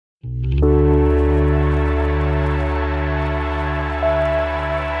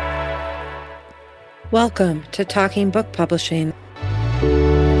Welcome to Talking Book Publishing.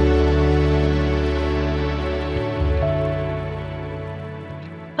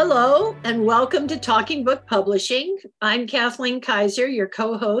 Hello, and welcome to Talking Book Publishing. I'm Kathleen Kaiser, your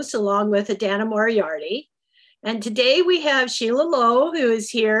co-host, along with Adana Moriarty. And today we have Sheila Lowe, who is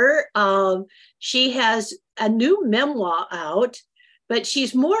here. She has a new memoir out, but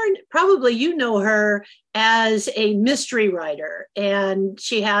she's more, probably you know her as a mystery writer. And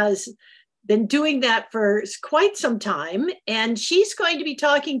she has been doing that for quite some time. And she's going to be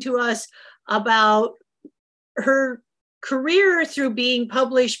talking to us about her career through being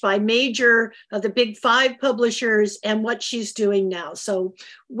published by major of the big five publishers and what she's doing now. So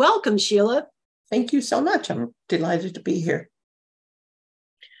welcome, Sheila. Thank you so much. I'm delighted to be here.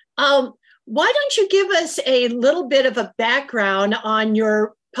 Why don't you give us a little bit of a background on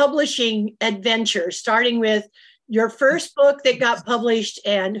your publishing adventure, starting with your first book that got published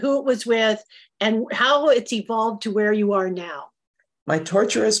and who it was with and how it's evolved to where you are now. My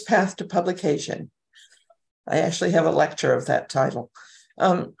torturous path to publication. I actually have a lecture of that title.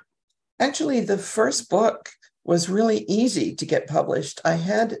 Actually, the first book was really easy to get published. I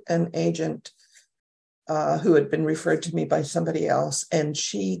had an agent who had been referred to me by somebody else, and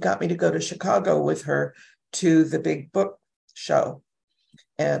she got me to go to Chicago with her to the big book show.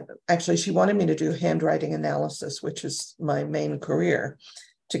 And actually, she wanted me to do handwriting analysis, which is my main career,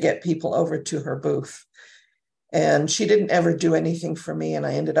 to get people over to her booth. And she didn't ever do anything for me, and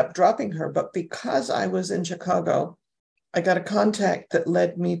I ended up dropping her. But because I was in Chicago, I got a contact that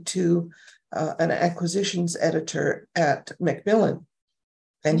led me to an acquisitions editor at Macmillan,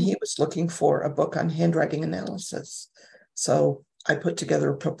 and he was looking for a book on handwriting analysis. So I put together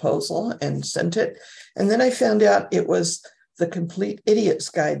a proposal and sent it. And then I found out it was the Complete Idiot's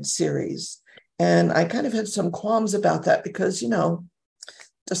Guide series. And I kind of had some qualms about that because,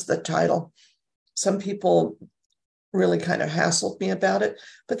 just the title. Some people really kind of hassled me about it.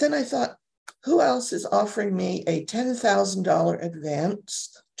 But then I thought, who else is offering me a $10,000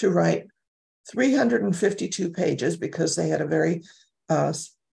 advance to write 352 pages, because they had a very, a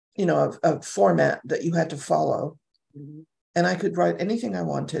format that you had to follow. Mm-hmm. And I could write anything I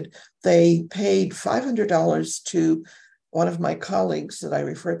wanted. They paid $500 to one of my colleagues that I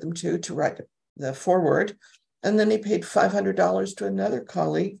referred them to write the foreword. And then they paid $500 to another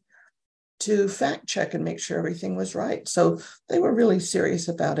colleague to fact check and make sure everything was right. So they were really serious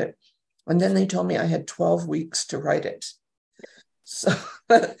about it. And then they told me I had 12 weeks to write it. So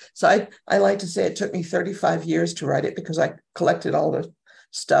I like to say it took me 35 years to write it because I collected all the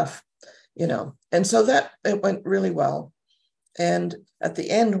stuff, And so it went really well. And at the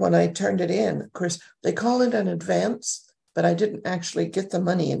end, when I turned it in, of course, they call it an advance, but I didn't actually get the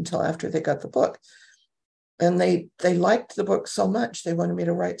money until after they got the book. And they liked the book so much, they wanted me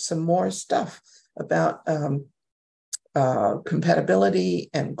to write some more stuff about compatibility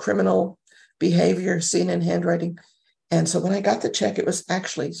and criminal behavior seen in handwriting. And so when I got the check, it was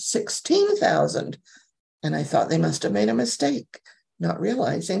actually $16,000. And I thought they must have made a mistake, not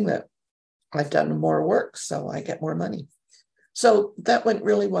realizing that I've done more work, so I get more money. So that went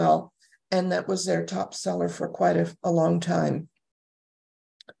really well. And that was their top seller for quite a long time.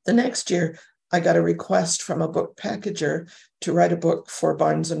 The next year, I got a request from a book packager to write a book for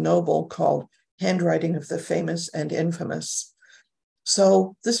Barnes & Noble called Handwriting of the Famous and Infamous.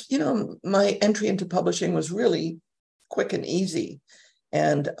 So this, my entry into publishing was really quick and easy.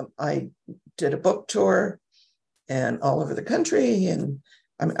 And I did a book tour and all over the country, and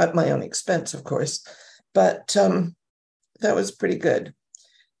I'm at my own expense, of course. But that was pretty good.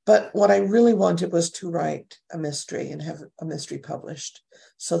 But what I really wanted was to write a mystery and have a mystery published.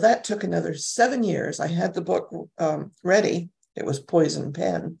 So that took another 7 years. I had the book ready. It was Poison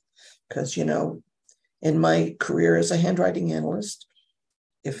Pen, because, in my career as a handwriting analyst,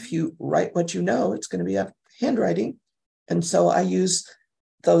 if you write what you know, it's going to be a handwriting. And so I use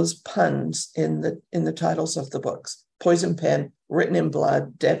those puns in the titles of the books. Poison Pen, Written in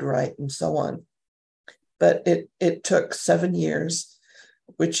Blood, Dead Right, and so on. But it took 7 years,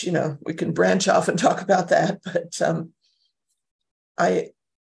 which, we can branch off and talk about that. But I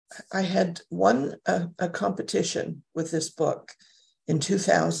had won a competition with this book in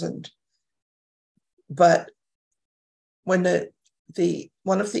 2000. But when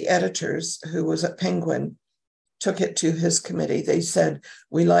one of the editors who was at Penguin took it to his committee, they said,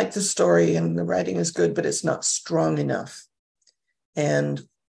 we like the story and the writing is good, but it's not strong enough. And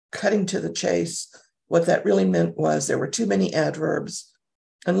cutting to the chase, what that really meant was there were too many adverbs.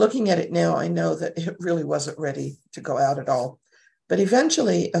 And looking at it now, I know that it really wasn't ready to go out at all. But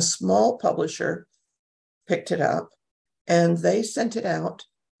eventually, a small publisher picked it up and they sent it out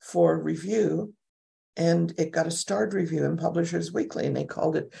for review. and it got a starred review in Publishers Weekly, and they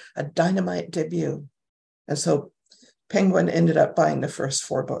called it a dynamite debut. And so Penguin ended up buying the first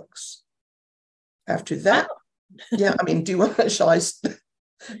 4 books. After that, yeah, I mean, shall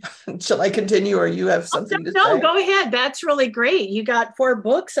I continue, or you have something to say? No, go ahead. That's really great. You got 4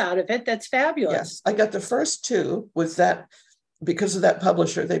 books out of it. That's fabulous. Yes, I got the first 2 with that, because of that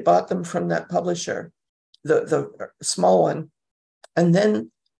publisher. They bought them from that publisher, the small one. And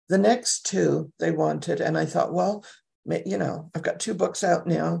then the next 2 they wanted. And I thought, well, I've got 2 books out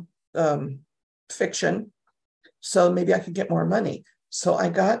now, fiction. So maybe I could get more money. So I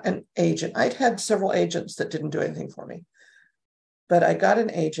got an agent. I'd had several agents that didn't do anything for me. But I got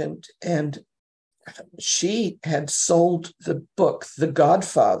an agent, and she had sold the book, The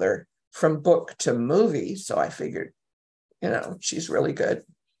Godfather, from book to movie. So I figured, she's really good.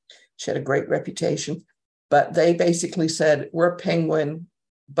 She had a great reputation. But they basically said, we're Penguin,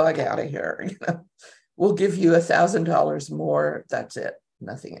 bug out of here. We'll give you $1,000 more. That's it.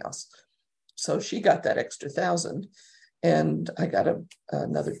 Nothing else. So she got that extra $1,000, and I got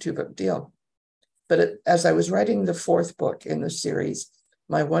another 2-book deal. But as I was writing the 4th book in the series,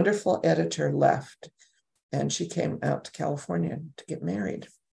 my wonderful editor left, and she came out to California to get married.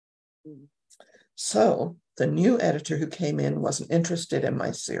 So the new editor who came in wasn't interested in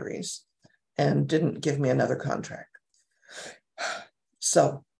my series and didn't give me another contract.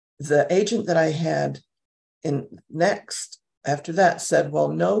 So the agent that I had in next after that said, well,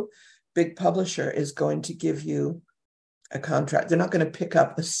 no big publisher is going to give you a contract. They're not going to pick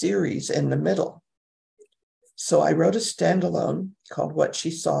up a series in the middle. So I wrote a standalone called What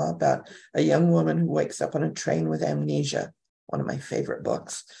She Saw, about a young woman who wakes up on a train with amnesia, one of my favorite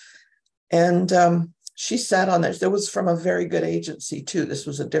books. And she sat on it. There was from a very good agency too. This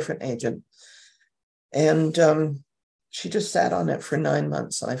was a different agent. And she just sat on it for 9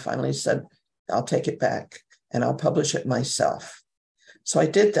 months. And I finally said, I'll take it back and I'll publish it myself. So I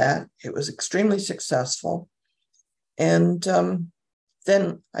did that. It was extremely successful. And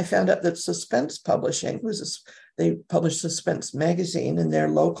then I found out that Suspense Publishing they published Suspense magazine, and they're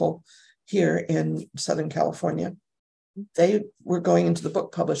local here in Southern California. They were going into the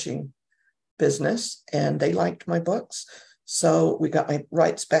book publishing business, and they liked my books. So we got my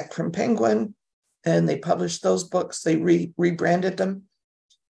rights back from Penguin, and they published those books. They rebranded them.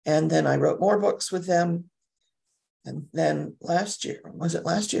 And then I wrote more books with them. And then last year, was it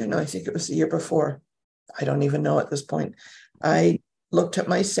last year? No, I think it was the year before. I don't even know at this point. I looked at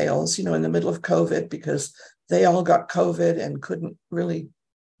my sales, in the middle of COVID, because they all got COVID and couldn't really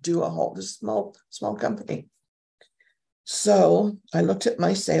do this small company. So I looked at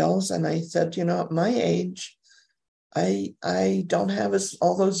my sales and I said, at my age, I don't have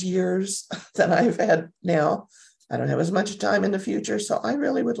all those years that I've had now. I don't have as much time in the future. So I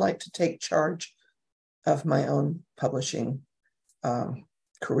really would like to take charge of my own publishing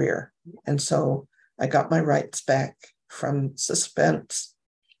career. And so I got my rights back from Suspense.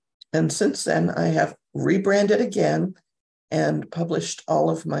 And since then, I have rebranded again and published all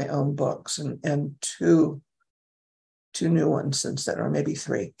of my own books, and two new ones since then, or maybe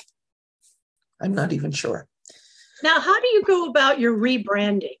 3. I'm not even sure. Now, how do you go about your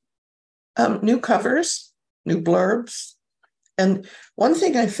rebranding? New covers, new blurbs. And one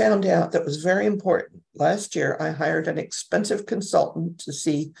thing I found out that was very important, last year, I hired an expensive consultant to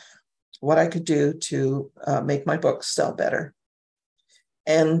see what I could do to make my books sell better.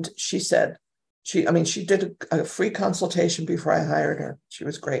 And she said, she did a free consultation before I hired her. She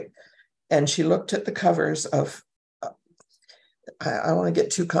was great. And she looked at the covers of, I don't want to get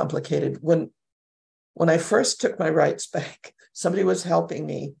too complicated. When I first took my rights back, somebody was helping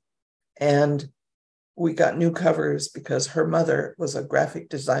me, and we got new covers because her mother was a graphic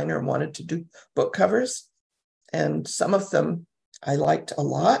designer and wanted to do book covers. And some of them I liked a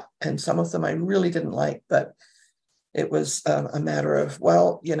lot, and some of them I really didn't like, but it was a matter of,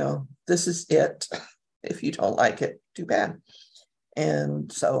 well, this is it. If you don't like it, too bad.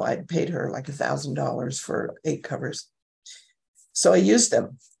 And so I paid her like $1,000 for 8 covers. So I used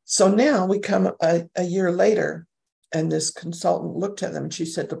them. So now we come a year later, and this consultant looked at them, and she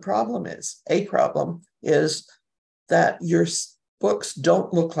said, the problem is that your books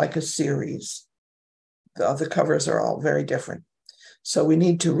don't look like a series. The covers are all very different. So we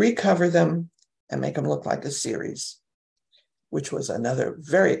need to recover them and make them look like a series, which was another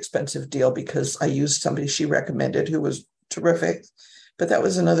very expensive deal because I used somebody she recommended who was terrific, but that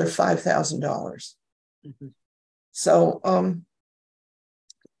was another $5,000. Mm-hmm. So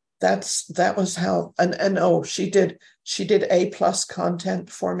that was how, she did A+ content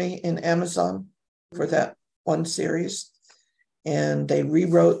for me in Amazon for that one series, and they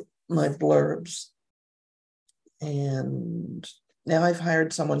rewrote my blurbs. And now I've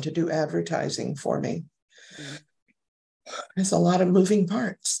hired someone to do advertising for me. There's a lot of moving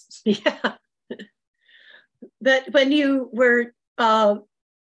parts. Yeah. But when you were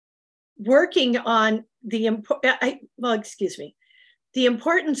working on the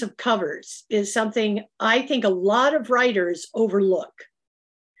importance of covers is something I think a lot of writers overlook,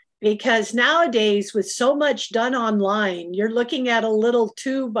 because nowadays with so much done online, you're looking at a little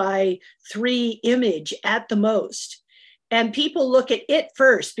 2x3 image at the most, and people look at it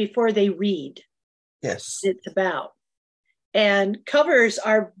first before they read. Yes, it's about. And covers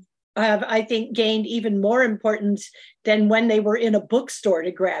have, I think, gained even more importance than when they were in a bookstore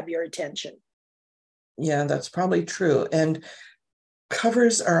to grab your attention. Yeah, that's probably true. And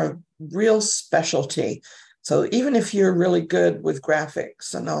covers are a real specialty. So even if you're really good with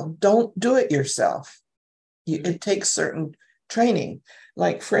graphics and all, don't do it yourself. It takes certain training.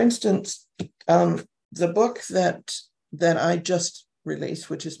 Like, for instance, the book that I just released,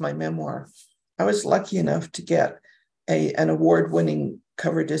 which is my memoir, I was lucky enough to get an award-winning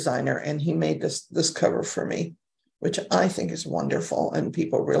cover designer, and he made this cover for me, which I think is wonderful, and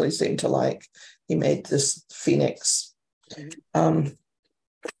people really seem to like. He made this phoenix. And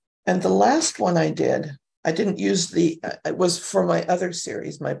the last one I didn't use it was for my other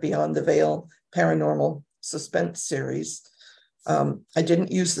series, my Beyond the Veil paranormal suspense series. I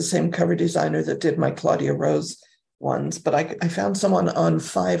didn't use the same cover designer that did my Claudia Rose ones, but I found someone on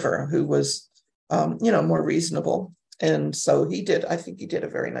Fiverr who was, more reasonable. And so I think he did a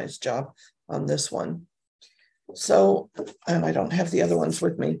very nice job on this one. So, and I don't have the other ones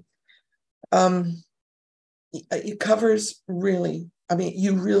with me. Covers really,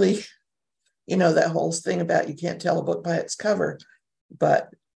 you really, that whole thing about you can't tell a book by its cover, but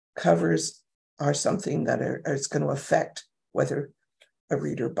covers are something that is going to affect whether a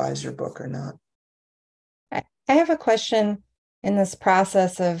reader buys your book or not. I have a question in this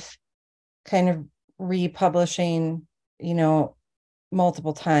process of kind of republishing,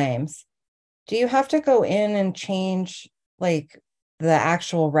 multiple times. Do you have to go in and change like the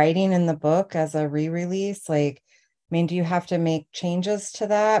actual writing in the book as a re-release? Do you have to make changes to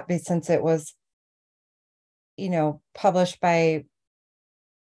that? But since it was, published by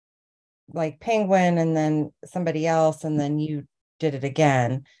like Penguin and then somebody else, and then you did it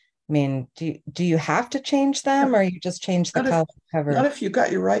again. Do you have to change them, or you just change the cover? Not if you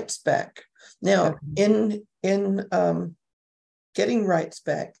got your rights back. Now, in getting rights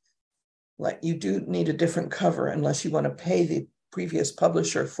back, like, you do need a different cover unless you want to pay the previous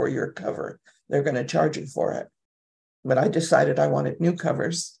publisher for your cover. They're going to charge you for it. But I decided I wanted new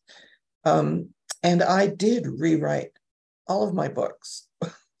covers. And I did rewrite all of my books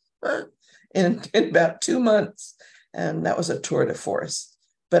in about 2 months. And that was a tour de force.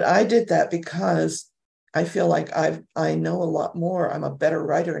 But I did that because I feel like I know a lot more. I'm a better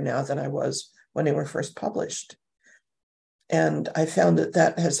writer now than I was when they were first published. And I found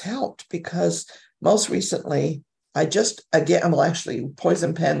that has helped, because most recently, Poison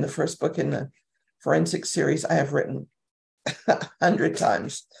Pen, the first book in the forensic series, I have written 100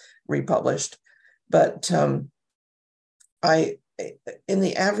 times, republished. But in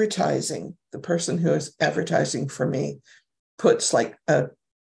the advertising, the person who is advertising for me puts like a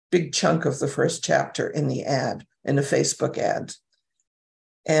big chunk of the first chapter in the ad, in the Facebook ad.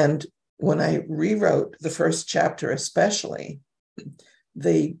 And when I rewrote the first chapter, especially,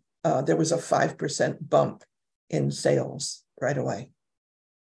 there was a 5% bump in sales right away.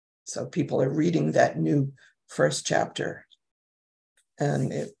 So people are reading that new first chapter,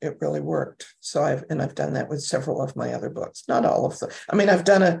 and it really worked. So I've done that with several of my other books, not all of them. I've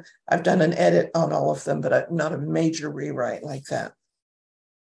done an edit on all of them, but not a major rewrite like that.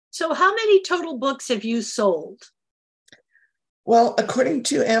 So how many total books have you sold? Well, according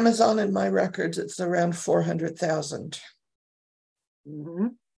to Amazon and my records, it's around 400,000. Mm-hmm.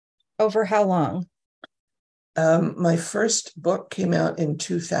 Over how long? My first book came out in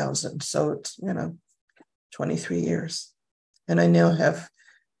 2000, so it's 23 years, and I now have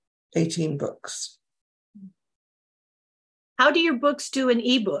 18 books. How do your books do in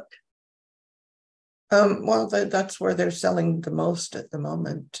ebook? Well, that's where they're selling the most at the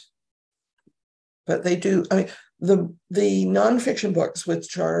moment. But they do. The nonfiction books,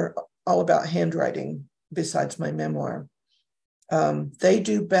 which are all about handwriting, besides my memoir, they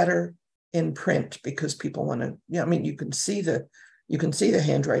do better in print because people want to. You can see the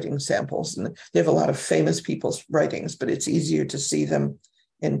handwriting samples, and they have a lot of famous people's writings, but it's easier to see them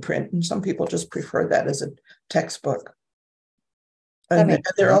in print. And some people just prefer that as a textbook. And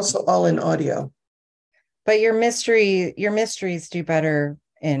they're also all in audio. But your mysteries do better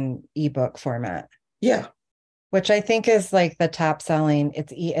in ebook format. Yeah. which I think is like the top selling.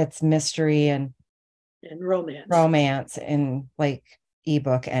 It's mystery and romance. romance in like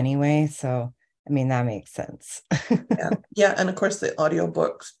ebook anyway. So I mean that makes sense. Yeah, and of course the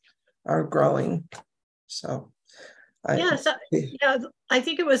audiobooks are growing. So yeah, I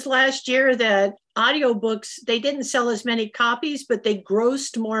think it was last year that audiobooks, they didn't sell as many copies, but they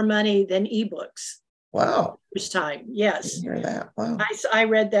grossed more money than ebooks. Wow. First time, yes. Hear that? Wow. I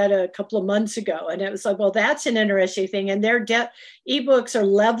read that a couple of months ago, and it was like, well, that's an interesting thing. And their ebooks are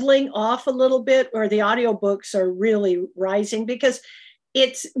leveling off a little bit, or the audiobooks are really rising because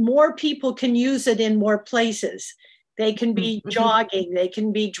it's more people can use it in more places. They can be jogging, they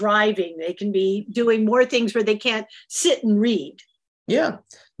can be driving, they can be doing more things where they can't sit and read. Yeah.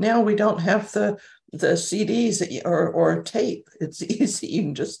 Now we don't have the CDs or tape. It's easy. You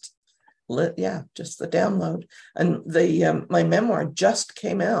can just just the download. And the my memoir just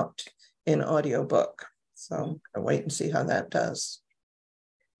came out in audiobook. So I'll wait and see how that does.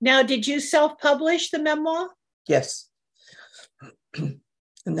 Now, did you self-publish the memoir? Yes.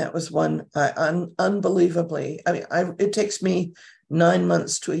 And that was one unbelievably. I mean, it takes me 9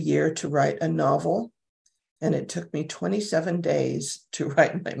 months to a year to write a novel, and it took me 27 days to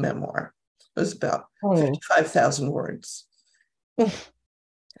write my memoir. It was about 55,000 words.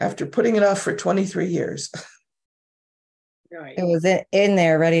 After putting it off for 23 years. Right. It was in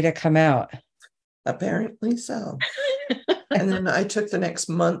there ready to come out. Apparently so. And then I took the next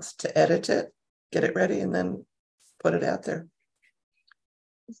month to edit it, get it ready, and then put it out there.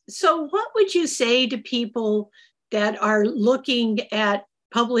 So what would you say to people that are looking at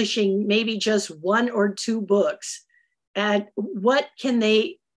publishing maybe just one or two books? And what can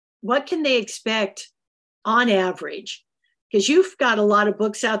they expect on average? Because you've got a lot of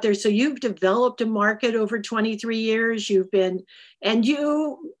books out there. So you've developed a market over 23 years. You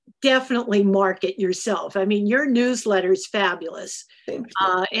definitely market yourself. I mean, your newsletter is fabulous.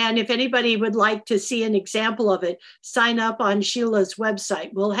 And if anybody would like to see an example of it, sign up on Sheila's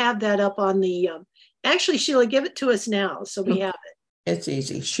website. We'll have that up on the, actually, Sheila, give it to us now so we have it. It's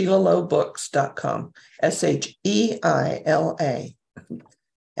easy. SheilaLoweBooks.com.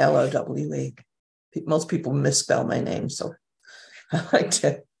 SheilaLowe. Most people misspell my name, so I like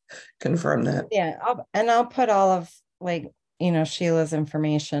to confirm that. Yeah, I'll put all of Sheila's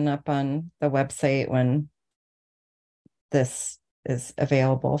information up on the website when this is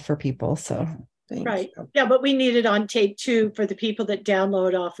available for people. So right. Yeah, but we need it on tape too for the people that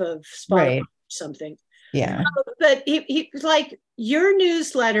download off of Spotify or something. Yeah. But like your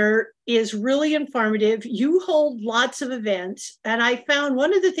newsletter is really informative. You hold lots of events. And I found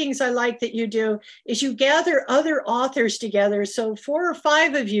one of the things I like that you do is you gather other authors together. So 4 or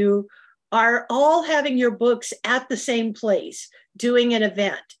 5 of you are all having your books at the same place, doing an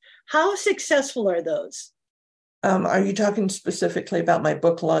event. How successful are those? Are you talking specifically about my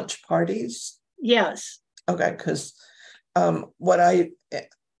book launch parties? Yes. Okay, because what I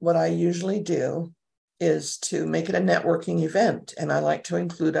usually do is to make it a networking event, and I like to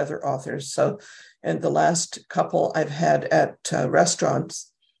include other authors. So, and the last couple I've had at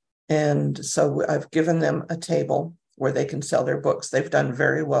restaurants, and so I've given them a table where they can sell their books. They've done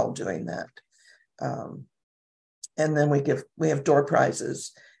very well doing that. And then we have door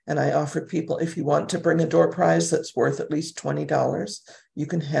prizes, and I offer people, if you want to bring a door prize that's worth at least $20, you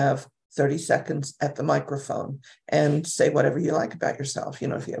can have 30 seconds at the microphone and say whatever you like about yourself. You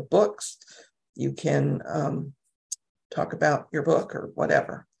know, if you have books, you can talk about your book or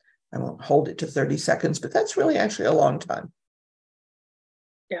whatever. I won't hold it to 30 seconds, but that's really actually a long time.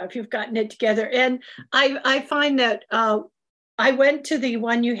 Yeah, if you've gotten it together. And I find that I went to the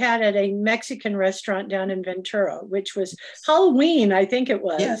one you had at a Mexican restaurant down in Ventura, which was Halloween, I think it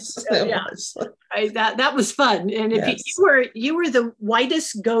was. Yes, it was. That was fun. And if you were the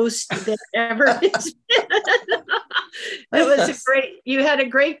whitest ghost that ever has been. You had a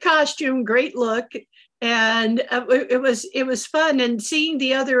great costume, great look. And it was fun, and seeing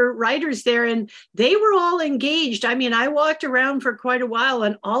the other writers there, and they were all engaged. I mean, I walked around for quite a while,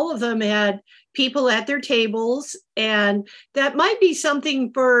 and all of them had people at their tables, and that might be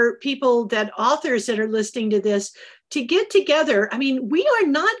something for authors that are listening to this to get together. I mean, we are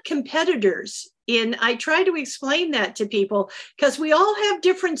not competitors. I try to explain that to people because we all have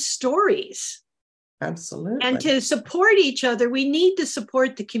different stories. Absolutely. And to support each other, we need to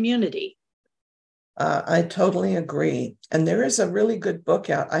support the community. I totally agree. And there is a really good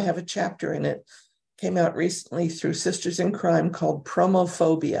book out. I have a chapter in it. Came out recently through Sisters in Crime called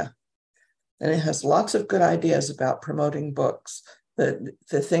Promophobia. And it has lots of good ideas about promoting books, the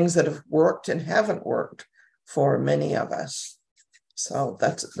things that have worked and haven't worked for many of us. So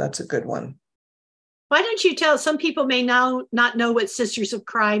that's a good one. Why don't you tell, some people may now not know what Sisters of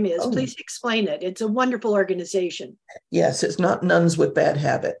Crime is. Oh. Please explain it. It's a wonderful organization. Yes, it's not nuns with bad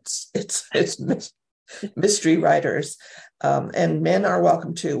habits. It's mystery writers, and men are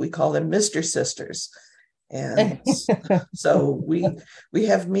welcome too. We call them Mr. Sisters. And so we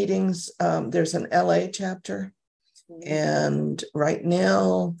have meetings. There's an LA chapter. And right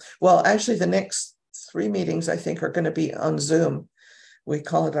now, well, actually the next 3 meetings I think are going to be on Zoom. We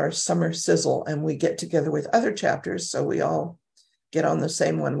call it our summer sizzle, and we get together with other chapters. So we all get on the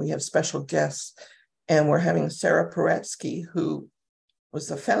same one. We have special guests, and we're having Sarah Paretsky, who was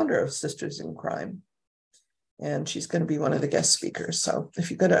the founder of Sisters in Crime. And she's going to be one of the guest speakers. So if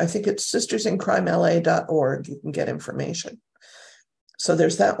you go to, I think it's sistersInCrimeLA.org, you can get information. So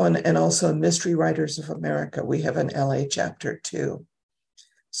there's that one. And also Mystery Writers of America. We have an LA chapter too.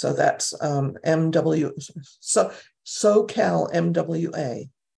 So that's MW, so SoCal MWA.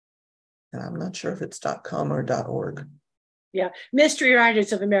 And I'm not sure if it's .com or .org. Yeah. Mystery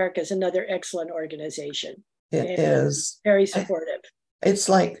Writers of America is another excellent organization. It is. Very supportive. It's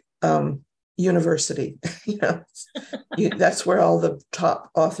like university, that's where all the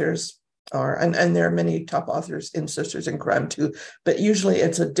top authors are. And there are many top authors in Sisters in Crime too, but usually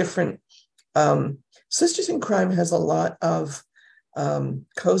it's a different, Sisters in Crime has a lot of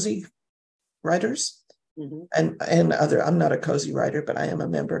cozy writers, and other, I'm not a cozy writer, but I am a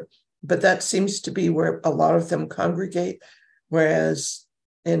member, but that seems to be where a lot of them congregate. Whereas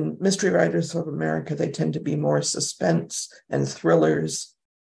in Mystery Writers of America, they tend to be more suspense and thrillers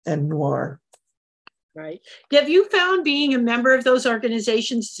and noir. Right. Have you found being a member of those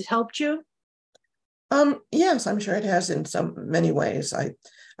organizations has helped you? Yes, I'm sure it has in many ways.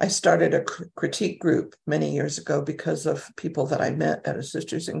 I started a critique group many years ago because of people that I met at a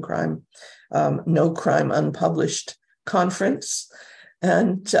Sisters in Crime, No Crime Unpublished conference.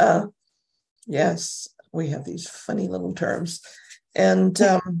 And yes, we have these funny little terms. And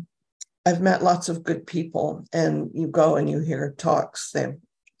I've met lots of good people, and you go and you hear talks.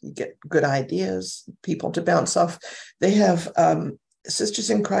 You get good ideas, people to bounce off. They have, Sisters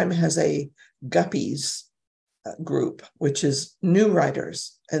in Crime has a Guppies group, which is new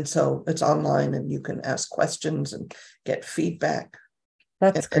writers. And so it's online and you can ask questions and get feedback.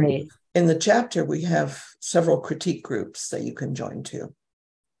 That's great. In the chapter, we have several critique groups that you can join too.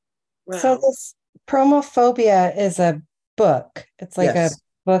 Wow. So this Promophobia is a book. It's like a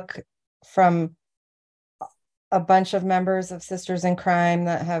book from a bunch of members of Sisters in Crime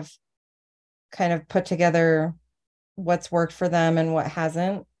that have kind of put together what's worked for them and what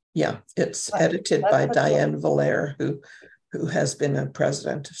hasn't. Yeah, it's edited by Diane Valere, who has been a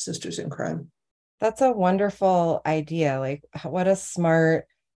president of Sisters in Crime. That's a wonderful idea. Like, what a smart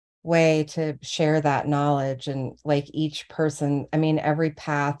way to share that knowledge. And like each person, I mean, every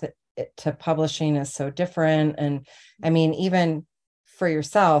path to publishing is so different. And I mean, even for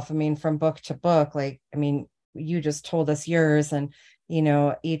yourself, I mean, from book to book, like, I mean, you just told us yours, and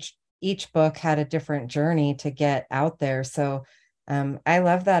each book had a different journey to get out there. So I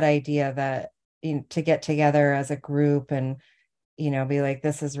love that idea that to get together as a group and be like,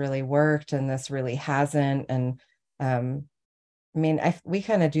 this has really worked and this really hasn't. And I mean, we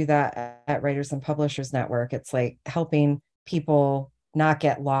kind of do that at Writers and Publishers Network. It's like helping people not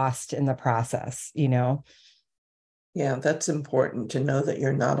get lost in the process. Yeah, that's important to know that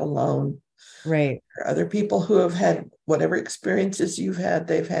you're not alone. Right. There are other people who have had whatever experiences you've had,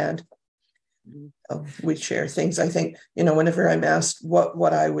 they've had. We share things. I think, whenever I'm asked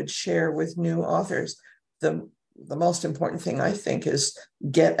what I would share with new authors, the most important thing I think is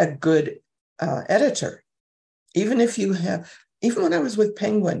get a good editor. Even when I was with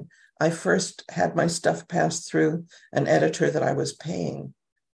Penguin, I first had my stuff passed through an editor that I was paying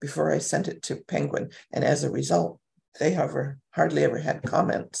before I sent it to Penguin. And as a result, they hardly ever had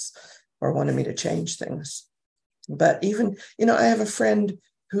comments or wanted me to change things. But even, I have a friend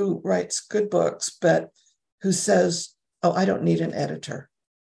who writes good books, but who says, oh, I don't need an editor.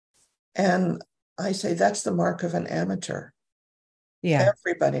 And I say, that's the mark of an amateur. Yeah.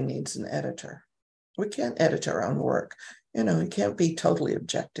 Everybody needs an editor. We can't edit our own work. You can't be totally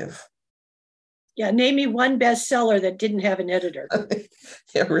objective. Yeah, name me one bestseller that didn't have an editor.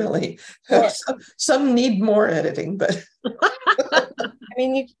 Yeah, really. Some need more editing, but I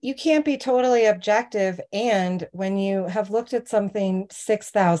mean, you can't be totally objective. And when you have looked at something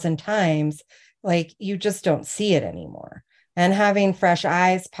 6,000 times, like you just don't see it anymore. And having fresh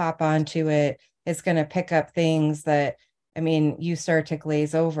eyes pop onto it is going to pick up things that, I mean, you start to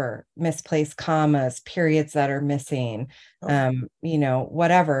glaze over, misplaced commas, periods that are missing,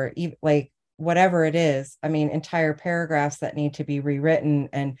 whatever it is. I mean, entire paragraphs that need to be rewritten.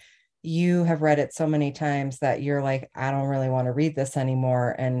 And you have read it so many times that you're like, I don't really want to read this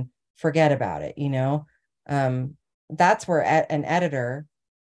anymore and forget about it, you know? That's where an editor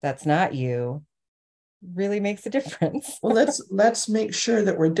that's not you really makes a difference. Well, let's make sure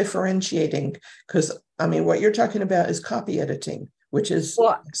that we're differentiating, because I mean, what you're talking about is copy editing, which is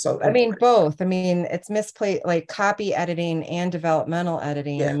Well, so I mean, important. both. I mean, it's misplaced, like copy editing and developmental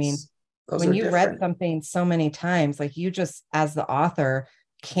editing. I mean, Yes, those when are you read different. something so many times, like you just, as the author,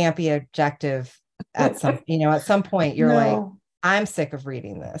 can't be objective at at some point, you're like, No, I'm sick of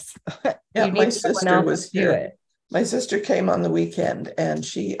reading this. yeah, You my need someone sister else to was do here. it. My sister came on the weekend, and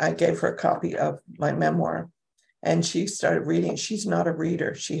I gave her a copy of my memoir, and she started reading. She's not a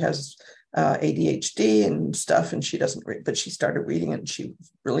reader. She has ADHD and stuff, and she doesn't read, but she started reading it, and she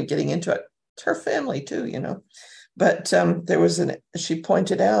was really getting into it. It's her family too, you know. But she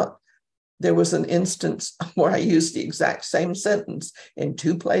pointed out there was an instance where I used the exact same sentence in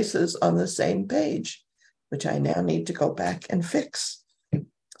two places on the same page, which I now need to go back and fix.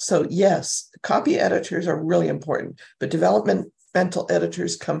 So yes, copy editors are really important, but developmental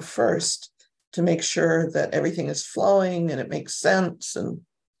editors come first to make sure that everything is flowing and it makes sense and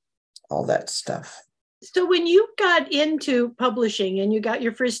all that stuff. So when you got into publishing and you got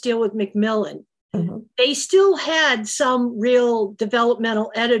your first deal with Macmillan, they still had some real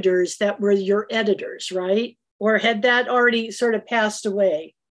developmental editors that were your editors, right? Or had that already sort of passed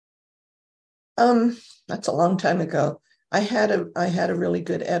away? That's a long time ago. I had a really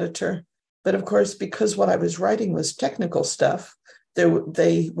good editor, but of course, because what I was writing was technical stuff,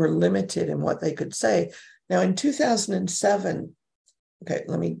 they were limited in what they could say. Now, in 2007, okay,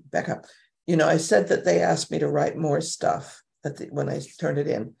 let me back up. I said that they asked me to write more stuff when I turned it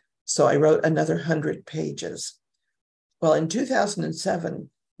in. So I wrote another 100 pages. Well, in 2007,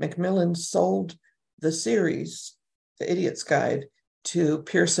 Macmillan sold the series, The Idiot's Guide, to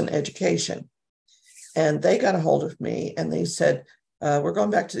Pearson Education. And they got a hold of me and they said, we're going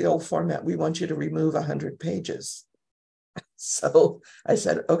back to the old format. We want you to remove 100 pages. So I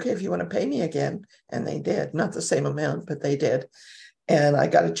said, okay, if you want to pay me again. And they did, not the same amount, but they did. And I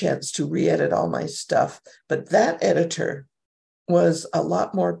got a chance to re-edit all my stuff. But that editor was a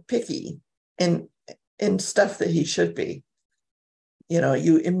lot more picky in stuff that he should be.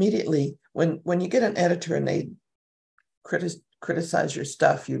 You immediately, when you get an editor and they criticize your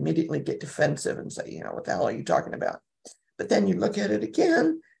stuff, you immediately get defensive and say, what the hell are you talking about? But then you look at it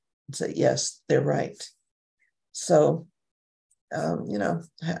again and say, yes, they're right. So,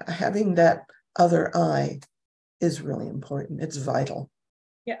 having that other eye is really important. It's vital.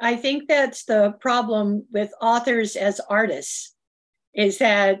 Yeah, I think that's the problem with authors as artists, is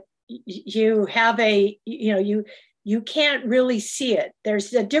that you have you can't really see it.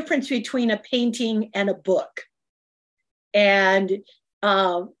 There's a difference between a painting and a book. And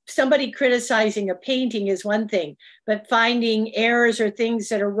somebody criticizing a painting is one thing, but finding errors or things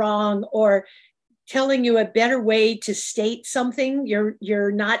that are wrong, or telling you a better way to state something, you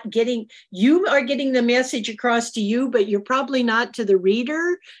are getting the message across to you, but you're probably not to the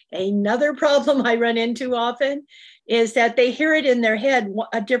reader. Another problem I run into often is that they hear it in their head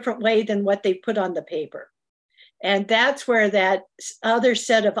a different way than what they put on the paper. And that's where that other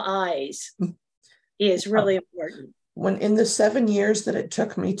set of eyes is really important. When in the 7 years that it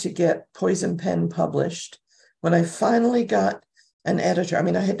took me to get Poison Pen published, when I finally got an editor, I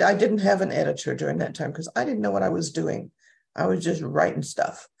mean, I didn't have an editor during that time because I didn't know what I was doing. I was just writing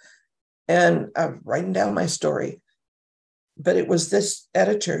stuff and writing down my story. But it was this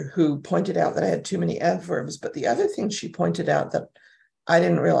editor who pointed out that I had too many adverbs. But the other thing she pointed out that I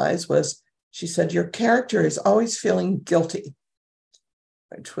didn't realize was, she said, your character is always feeling guilty,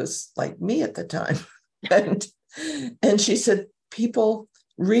 which was like me at the time. And she said,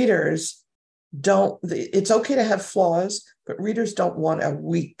 readers don't, it's okay to have flaws, but readers don't want a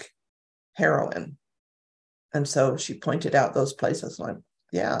weak heroine. And so she pointed out those places. Like,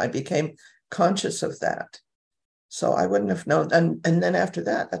 yeah, I became conscious of that. So I wouldn't have known. And then after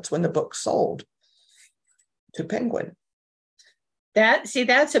that, that's when the book sold to Penguin. That's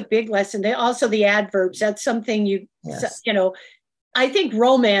a big lesson. Also the adverbs, that's something yes. I think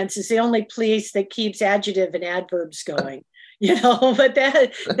romance is the only place that keeps adjective and adverbs going, but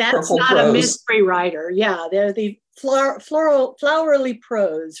that's not prose. A mystery writer. Yeah, they're the flowery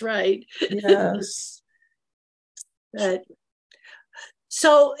prose, right? Yes.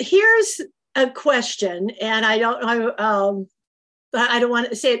 So here's a question, and I don't want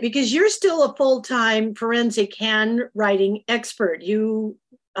to say it because you're still a full-time forensic handwriting expert. You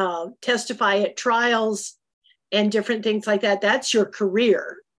testify at trials and different things like that. That's your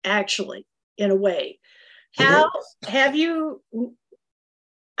career, actually, in a way. How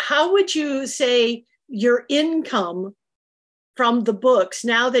how would you say your income from the books,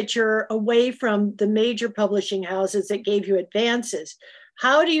 now that you're away from the major publishing houses that gave you advances,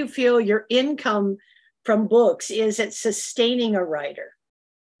 how do you feel your income from books is at sustaining a writer?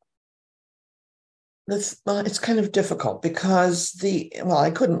 It's kind of difficult because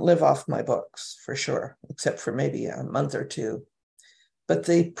I couldn't live off my books for sure, except for maybe a month or two. But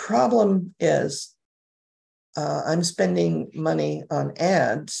the problem is I'm spending money on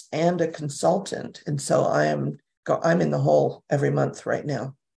ads and a consultant. And so I'm in the hole every month right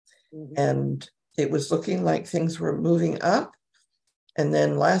now. Mm-hmm. And it was looking like things were moving up. And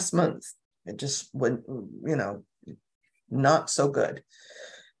then last month, it just went, not so good.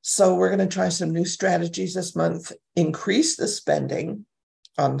 So we're going to try some new strategies this month, increase the spending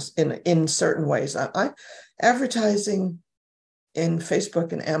in certain ways. Advertising in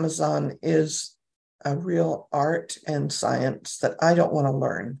Facebook and Amazon is a real art and science that I don't want to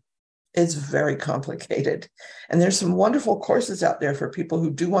learn. It's very complicated. And there's some wonderful courses out there for people who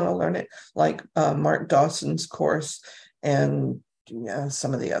do want to learn it, like Mark Dawson's course and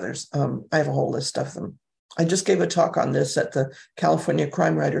some of the others. I have a whole list of them. I just gave a talk on this at the California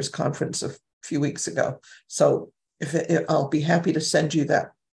Crime Writers Conference a few weeks ago. So I'll be happy to send you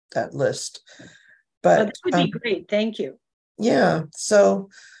that list. But that would be great. Thank you. Yeah. So,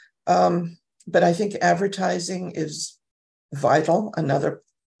 but I think advertising is vital. Another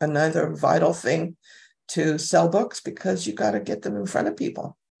vital thing to sell books, because you got to get them in front of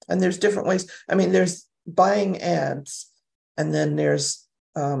people. And there's different ways. I mean, there's buying ads, and then there's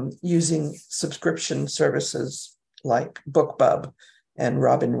using subscription services like BookBub and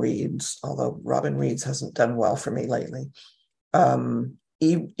Robin Reads, although Robin Reads hasn't done well for me lately.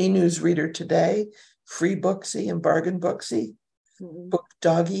 E-News Reader Today, Free Booksy and Bargain Booksy, mm-hmm. Book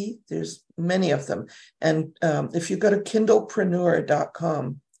Doggy, there's many of them. And if you go to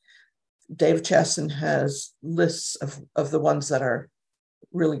kindlepreneur.com, Dave Chasson has lists of the ones that are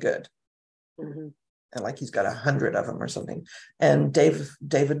really good. Mm-hmm. And like he's got 100 of them or something. And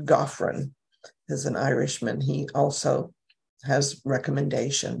David Goffran is an Irishman. He also has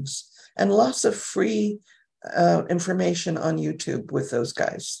recommendations and lots of free information on YouTube with those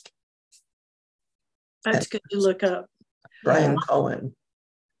guys. That's good to look up. Brian Cohen.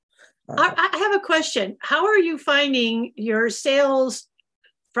 I have a question. How are you finding your sales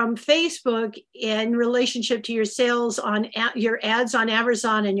from Facebook in relationship to your sales on your ads on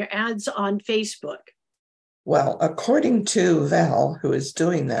Amazon and your ads on Facebook? Well, according to Val, who is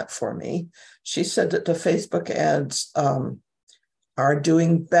doing that for me, she said that the Facebook ads are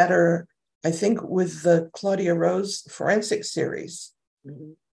doing better, I think, with the Claudia Rose forensic series.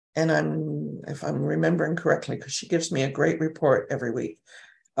 Mm-hmm. And if I'm remembering correctly, because she gives me a great report every week,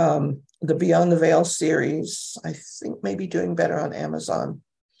 the Beyond the Veil series, I think, may be doing better on Amazon.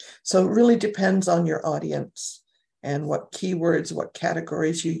 So it really depends on your audience and what keywords, what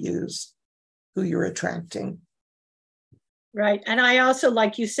categories you use, who you're attracting. Right. And I also,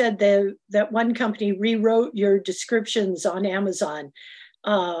 like you said, that one company rewrote your descriptions on Amazon.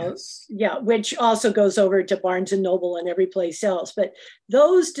 Yes. Yeah, which also goes over to Barnes and Noble and every place else. But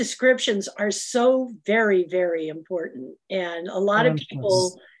those descriptions are so very, very important. And a lot of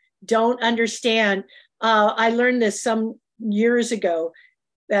people don't understand. I learned this some years ago,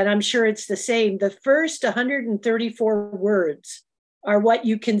 and I'm sure it's the same. The first 134 words are what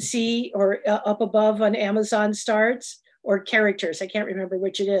you can see or up above on Amazon starts, or characters. I can't remember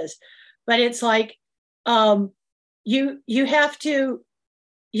which it is. But it's like you have to,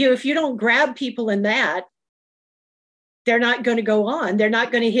 if you don't grab people in that, they're not going to go on. They're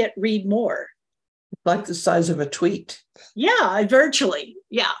not going to hit read more. Like the size of a tweet. Yeah, virtually.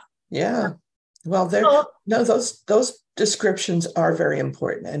 Yeah. Yeah. Well, those descriptions are very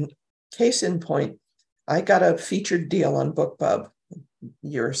important. And case in point, I got a featured deal on BookBub a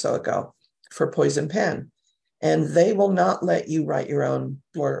year or so ago for Poison Pen. And they will not let you write your own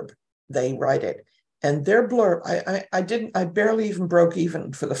blurb. They write it. And their blurb, I barely even broke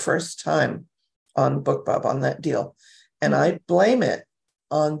even for the first time on BookBub on that deal. And I blame it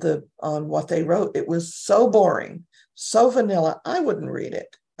on what they wrote. It was so boring, so vanilla, I wouldn't read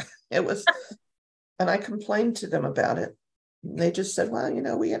it. It was, and I complained to them about it. And they just said, well,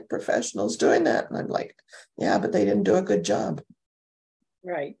 we had professionals doing that. And I'm like, yeah, but they didn't do a good job.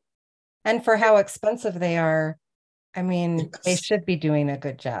 Right. And for how expensive they are, I mean, yes. They should be doing a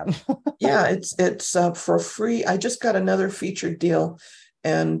good job. Yeah, it's for free. I just got another featured deal,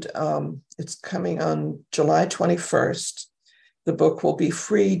 and it's coming on July 21st. The book will be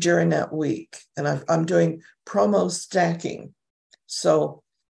free during that week, and I'm doing promo stacking. So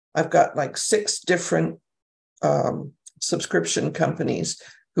I've got like 6 different subscription companies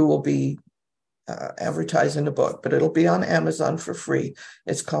who will be advertising a book, but it'll be on Amazon for free.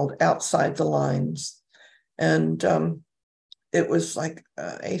 It's called Outside the Lines. And it was like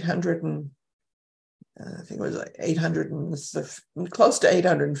 800 and I think it was like 800 and close to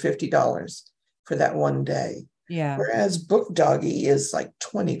 $850 for that one day. Yeah. Whereas Book Doggy is like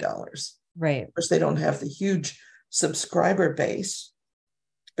 $20. Right. Of course, they don't have the huge subscriber base,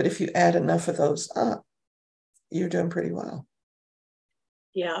 but if you add enough of those up, you're doing pretty well.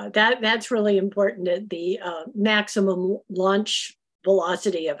 Yeah, that's really important. The maximum launch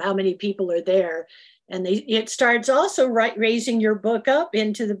velocity of how many people are there, and it starts also raising your book up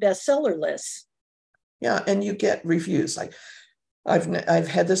into the bestseller lists. Yeah, and you get reviews. Like I've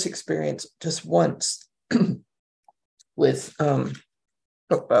had this experience just once with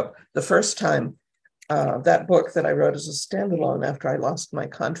BookBub. The first time that book that I wrote as a standalone after I lost my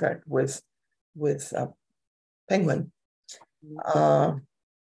contract with Penguin.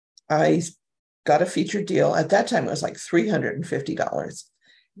 I got a featured deal. At that time, it was like $350.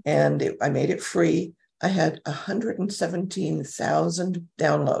 And I made it free. I had 117,000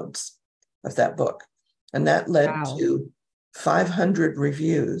 downloads of that book. And that led to 500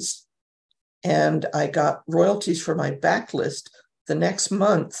 reviews. And I got royalties for my backlist the next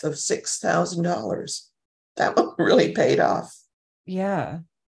month of $6,000. That one really paid off. Yeah.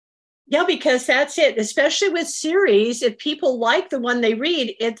 Yeah, because that's it. Especially with series, if people like the one they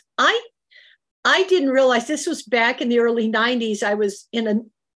read, I didn't realize this was back in the early 90s. I was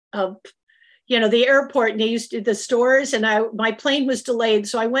in the airport, and they used to the stores, and my plane was delayed.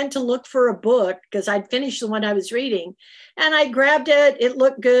 So I went to look for a book because I'd finished the one I was reading, and I grabbed it. It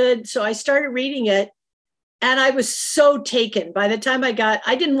looked good. So I started reading it, and I was so taken. By the time I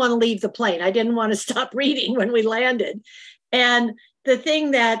didn't want to leave the plane. I didn't want to stop reading when we landed. And the thing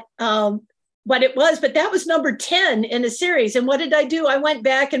that, but that was number 10 in a series. And what did I do? I went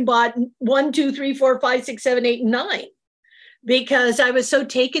back and bought 1, 2, 3, 4, 5, 6, 7, 8, and 9 because I was so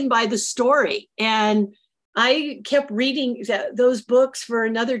taken by the story. And I kept reading those books for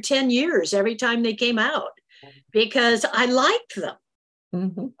another 10 years every time they came out because I liked them.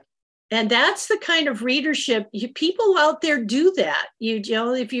 Mm-hmm. And that's the kind of readership people out there do that. You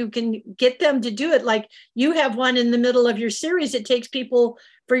know, if you can get them to do it, like you have one in the middle of your series, it takes people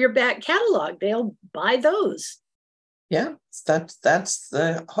for your back catalog. They'll buy those. Yeah, that's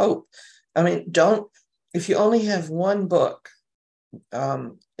the hope. I mean, if you only have one book,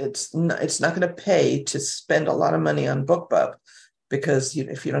 it's not going to pay to spend a lot of money on BookBub because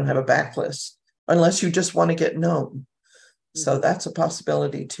if you don't have a backlist, unless you just want to get known. So that's a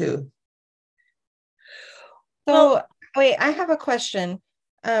possibility too. So wait, I have a question.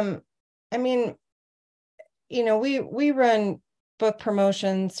 I mean, we run book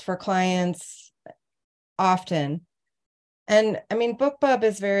promotions for clients often. And I mean, BookBub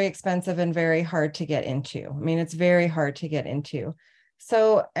is very expensive and very hard to get into. I mean, it's very hard to get into.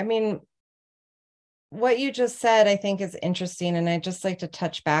 So, I mean, what you just said, I think is interesting. And I'd just like to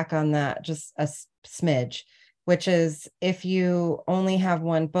touch back on that just a smidge, which is if you only have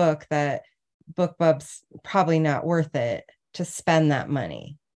one book, that BookBub's probably not worth it to spend that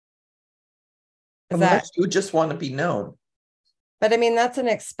money. Unless you just want to be known. But I mean, that's an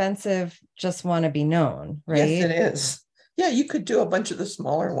expensive, just want to be known, right? Yes, it is. Yeah, you could do a bunch of the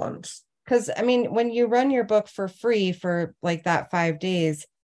smaller ones. Because I mean, when you run your book for free for like that 5 days,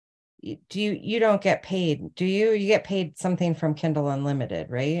 you don't get paid, do you? You get paid something from Kindle Unlimited,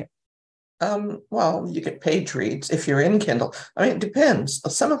 right? Well, you get page reads if you're in Kindle. I mean, it depends.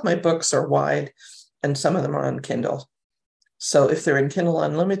 Some of my books are wide and some of them are on Kindle. So if they're in Kindle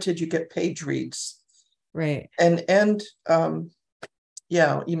Unlimited, you get page reads. Right. And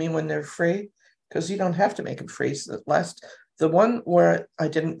yeah, you mean when they're free? Because you don't have to make them free. So the one where I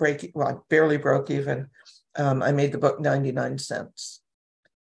didn't break, well, I barely broke even. I made the book 99 cents.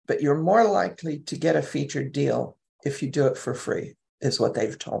 But you're more likely to get a featured deal if you do it for free, is what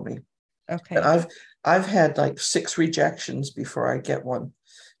they've told me. Okay. And I've had like 6 rejections before I get one.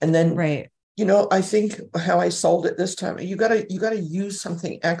 And then, right. I think how I sold it this time, you gotta use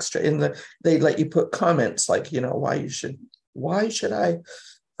something extra they let you put comments like, why should I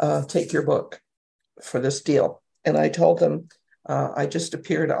take your book for this deal? And I told them, I just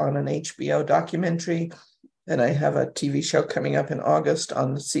appeared on an HBO documentary, and I have a TV show coming up in August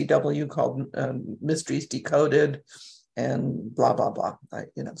on the CW called Mysteries Decoded, and blah, blah, blah.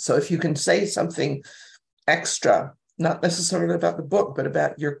 So if you can say something extra, not necessarily about the book, but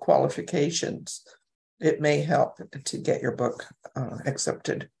about your qualifications, it may help to get your book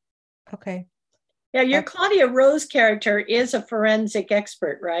accepted. Okay. Yeah, your Claudia Rose character is a forensic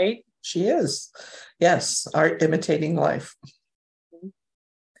expert, right? She is. Yes, art imitating life.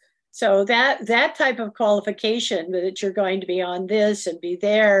 So that type of qualification that you're going to be on this and be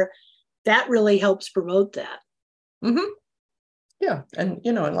there, that really helps promote that. Mm-hmm. Yeah. And,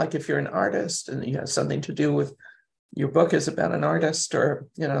 and like if you're an artist and you have something to do with your book is about an artist or,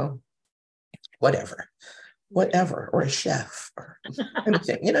 whatever, or a chef or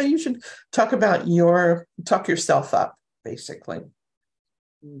anything, you should talk yourself up, basically.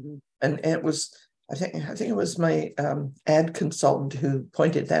 Mm-hmm. And it was, I think it was my ad consultant who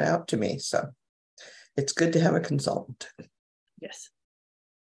pointed that out to me. So it's good to have a consultant. Yes.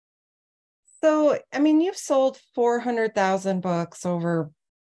 So, I mean, you've sold 400,000 books over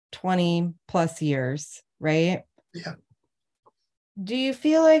 20 plus years, right? Yeah. Do you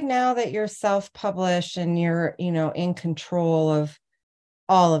feel like now that you're self-published and you're, in control of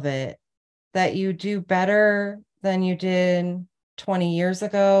all of it, that you do better than you did 20 years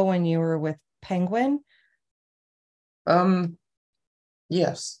ago when you were with Penguin?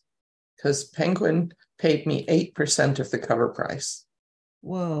 Yes, because Penguin paid me 8% of the cover price.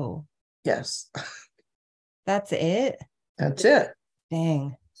 Whoa. Yes. That's it? That's it.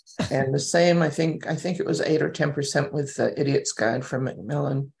 Dang. And the same, I think it was 8 or 10% with the Idiot's Guide from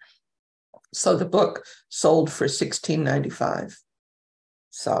Macmillan. So the book sold for $16.95.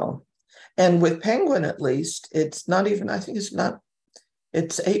 So, and with Penguin, at least, it's not even, I think it's 8%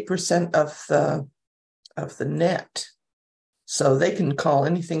 of the net. So they can call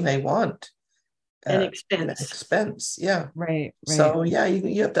anything they want. An expense. Yeah. Right. So yeah,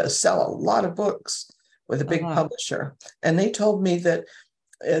 you have to sell a lot of books with a big publisher. And they told me that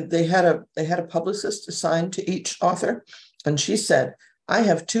they had a publicist assigned to each author, and she said, I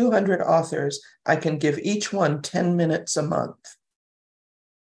have 200 authors. I can give each one 10 minutes a month.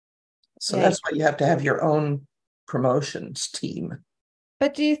 So that's why you have to have your own promotions team.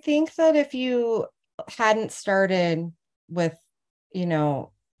 But do you think that if you hadn't started with,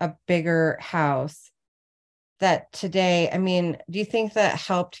 a bigger house, that today, I mean, do you think that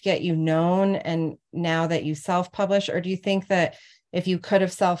helped get you known and now that you self-publish? Or do you think that if you could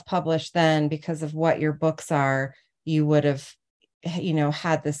have self-published then because of what your books are, you would have,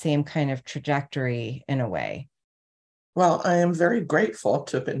 had the same kind of trajectory in a way? Well, I am very grateful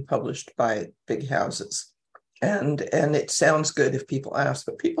to have been published by big houses. And it sounds good if people ask,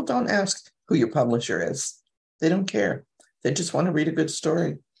 but people don't ask who your publisher is. They don't care. They just want to read a good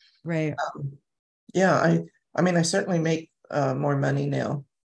story. Right. Yeah, I mean, I certainly make more money now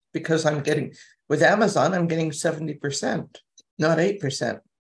because with Amazon, I'm getting 70%, not 8%.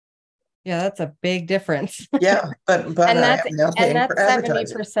 Yeah, that's a big difference. Yeah, but and I am now paying for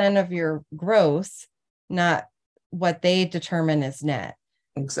advertising. 70% of your gross, not what they determine is net.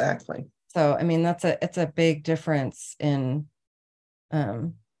 Exactly. So, I mean, it's a big difference in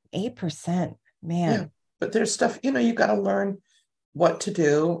 8%, man. Yeah, but there's stuff, you got to learn what to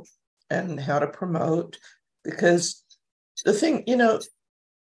do and how to promote, because the thing,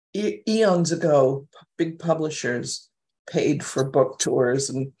 eons ago, big publishers paid for book tours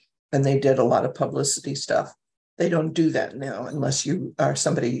and they did a lot of publicity stuff. They don't do that now unless you are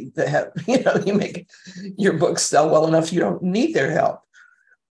somebody that have, you make your books sell well enough, you don't need their help.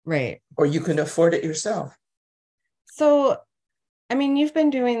 Right. Or you can afford it yourself. So, I mean, you've been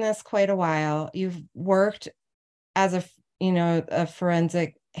doing this quite a while. You've worked as a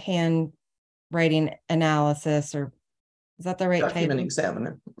forensic handwriting analysis, or is that the right Document title?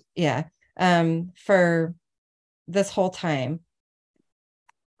 examiner. Yeah. For this whole time.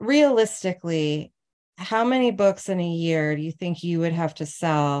 Realistically, how many books in a year do you think you would have to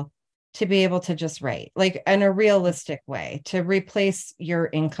sell to be able to just write, like in a realistic way, to replace your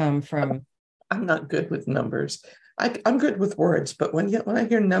income from? I'm not good with numbers. I'm good with words, but when I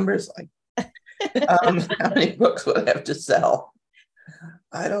hear numbers, like how many books would I have to sell?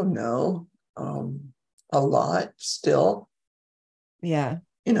 I don't know. A lot still. Yeah.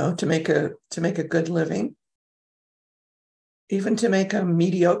 To make a good living, even to make a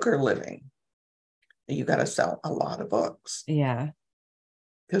mediocre living, you got to sell a lot of books. Yeah.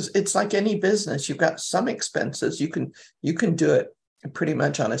 Because it's like any business, you've got some expenses. You can do it pretty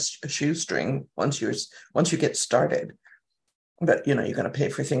much on a shoestring once you get started. But you're going to pay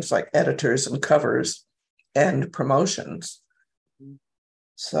for things like editors and covers and promotions.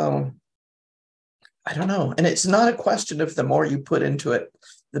 So I don't know. And it's not a question of the more you put into it,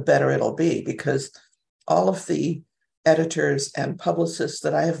 the better it'll be, because all of the editors and publicists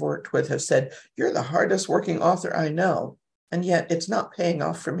that I have worked with have said, you're the hardest working author I know. And yet it's not paying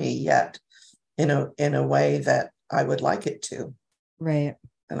off for me yet in a way that I would like it to. Right.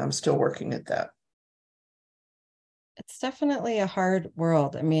 And I'm still working at that. It's definitely a hard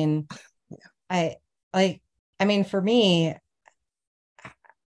world. I mean, yeah. for me,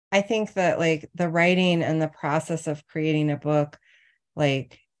 I think that like the writing and the process of creating a book,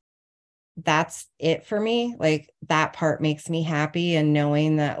 like that's it for me. Like that part makes me happy, and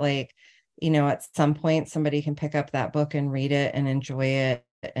knowing that like, at some point somebody can pick up that book and read it and enjoy it.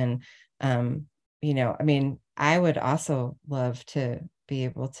 And I mean, I would also love to be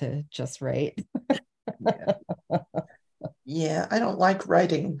able to just write. Yeah. Yeah, I don't like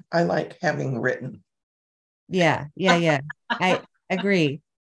writing. I like having written. Yeah. I agree.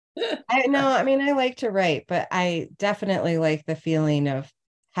 I know, I mean, I like to write, but I definitely like the feeling of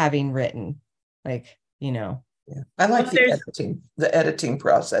having written. Like, Yeah. I like Well, there's the editing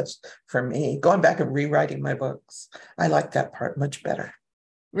process for me, going back and rewriting my books. I like that part much better.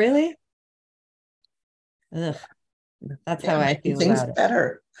 really? Ugh, that's how Yeah, I making feel things about it.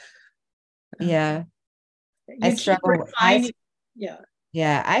 better. Yeah. I you keep struggle. refining. Yeah.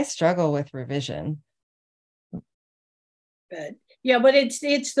 Yeah, I struggle with revision. But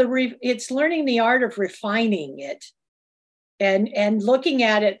it's learning the art of refining it and looking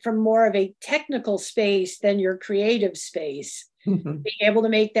at it from more of a technical space than your creative space, being able to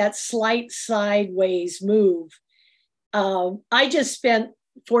make that slight sideways move. I just spent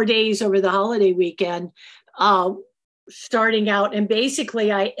 4 days over the holiday weekend starting out, and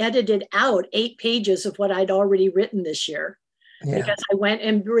basically I edited out 8 pages of what I'd already written this year. Yeah. Because I went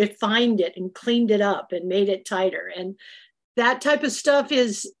and refined it and cleaned it up and made it tighter. And that type of stuff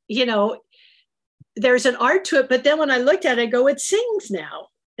is, there's an art to it. But then when I looked at it, I go, it sings now.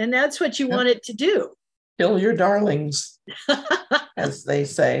 And that's what you want it to do. Kill your darlings, as they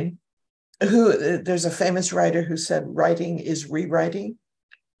say. There's a famous writer who said writing is rewriting.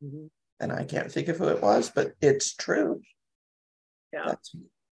 Mm-hmm. And I can't think of who it was, but it's true. Yeah.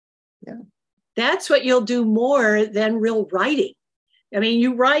 That's what you'll do more than real writing. I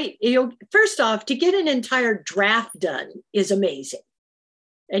mean, first off, to get an entire draft done is amazing.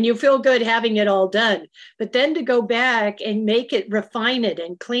 And you feel good having it all done. But then to go back and refine it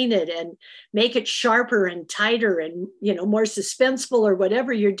and clean it and make it sharper and tighter and, more suspenseful or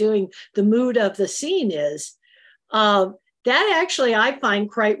whatever you're doing, the mood of the scene is, that actually I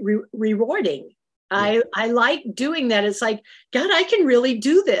find quite rewarding. Yeah. I like doing that. It's like, God, I can really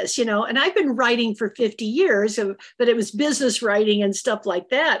do this, and I've been writing for 50 years, but it was business writing and stuff like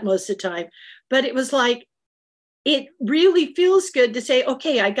that most of the time. But it was like, it really feels good to say,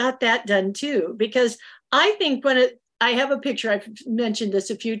 okay, I got that done too. Because I think I have a picture, I've mentioned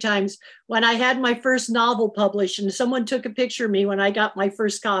this a few times, when I had my first novel published and someone took a picture of me when I got my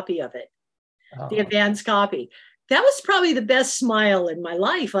first copy of it, the advanced copy. That was probably the best smile in my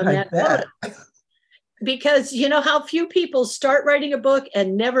life on that photo. Because how few people start writing a book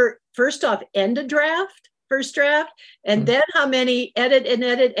and never, first off, end a first draft, and then how many edit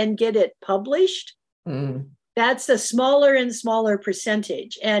and get it published. That's a smaller and smaller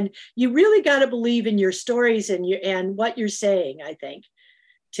percentage. And you really got to believe in your stories and what you're saying, I think,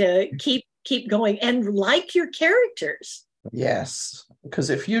 to keep going and like your characters. Yes, because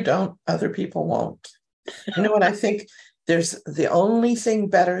if you don't, other people won't. You know what? I think there's the only thing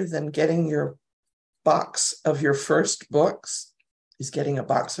better than getting your box of your first books is getting a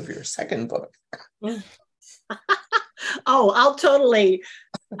box of your second book. I'll totally.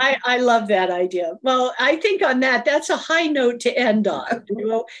 I love that idea. Well, I think on that's a high note to end on.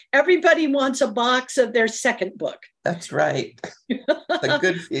 Everybody wants a box of their second book. That's right. A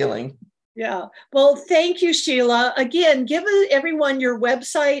good feeling. Yeah. Well, thank you, Sheila. Again, give everyone your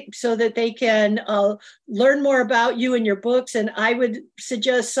website so that they can learn more about you and your books. And I would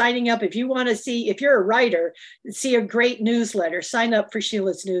suggest signing up if you want to see, if you're a writer, see a great newsletter, sign up for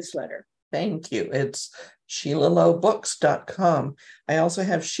Sheila's newsletter. Thank you. It's SheilaLoweBooks.com. I also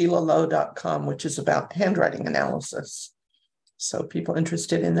have SheilaLowe.com, which is about handwriting analysis. So people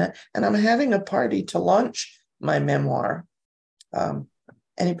interested in that. And I'm having a party to launch my memoir.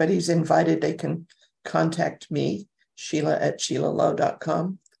 Anybody's invited, they can contact me, Sheila at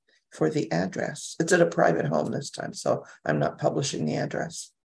SheilaLowe.com, for the address. It's at a private home this time, so I'm not publishing the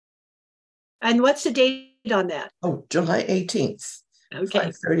address. And what's the date on that? Oh, July 18th. Okay.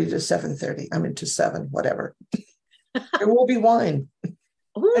 5:30 to 7:30. I'm into 7, whatever. There will be wine.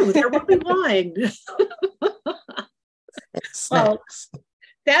 Oh, there will be wine. Well,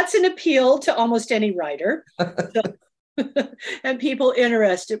 that's an appeal to almost any writer. And people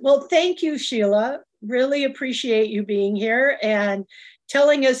interested. Well, thank you, Sheila. Really appreciate you being here and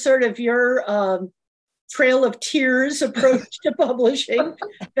telling us sort of your trail of tears approach to publishing.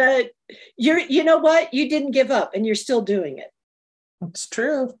 But you know what? You didn't give up and you're still doing it. It's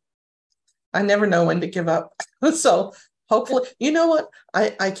true. I never know when to give up. So hopefully, you know what?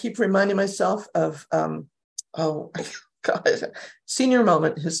 I keep reminding myself of, God, senior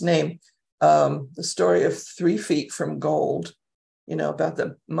moment, his name, the story of 3 feet from gold, about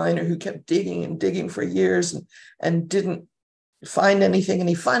the miner who kept digging and digging for years and didn't find anything. And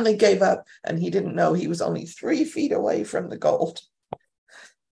he finally gave up, and he didn't know he was only 3 feet away from the gold.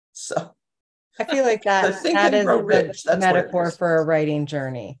 So I feel like that is the metaphor for a writing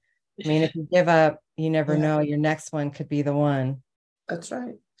journey. I mean, if you give up, you never know. Your next one could be the one. That's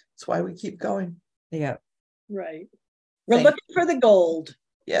right. That's why we keep going. Yeah. Right. We're looking for the gold.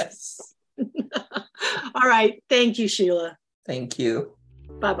 Yes. All right. Thank you, Sheila. Thank you.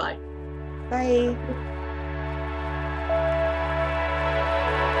 Bye-bye. Bye.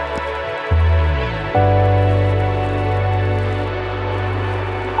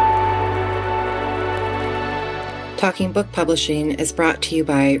 Talking Book Publishing is brought to you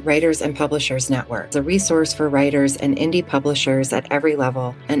by Writers and Publishers Network, a resource for writers and indie publishers at every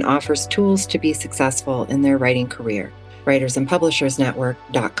level, and offers tools to be successful in their writing career.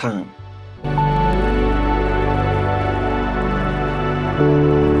 WritersandPublishersNetwork.com.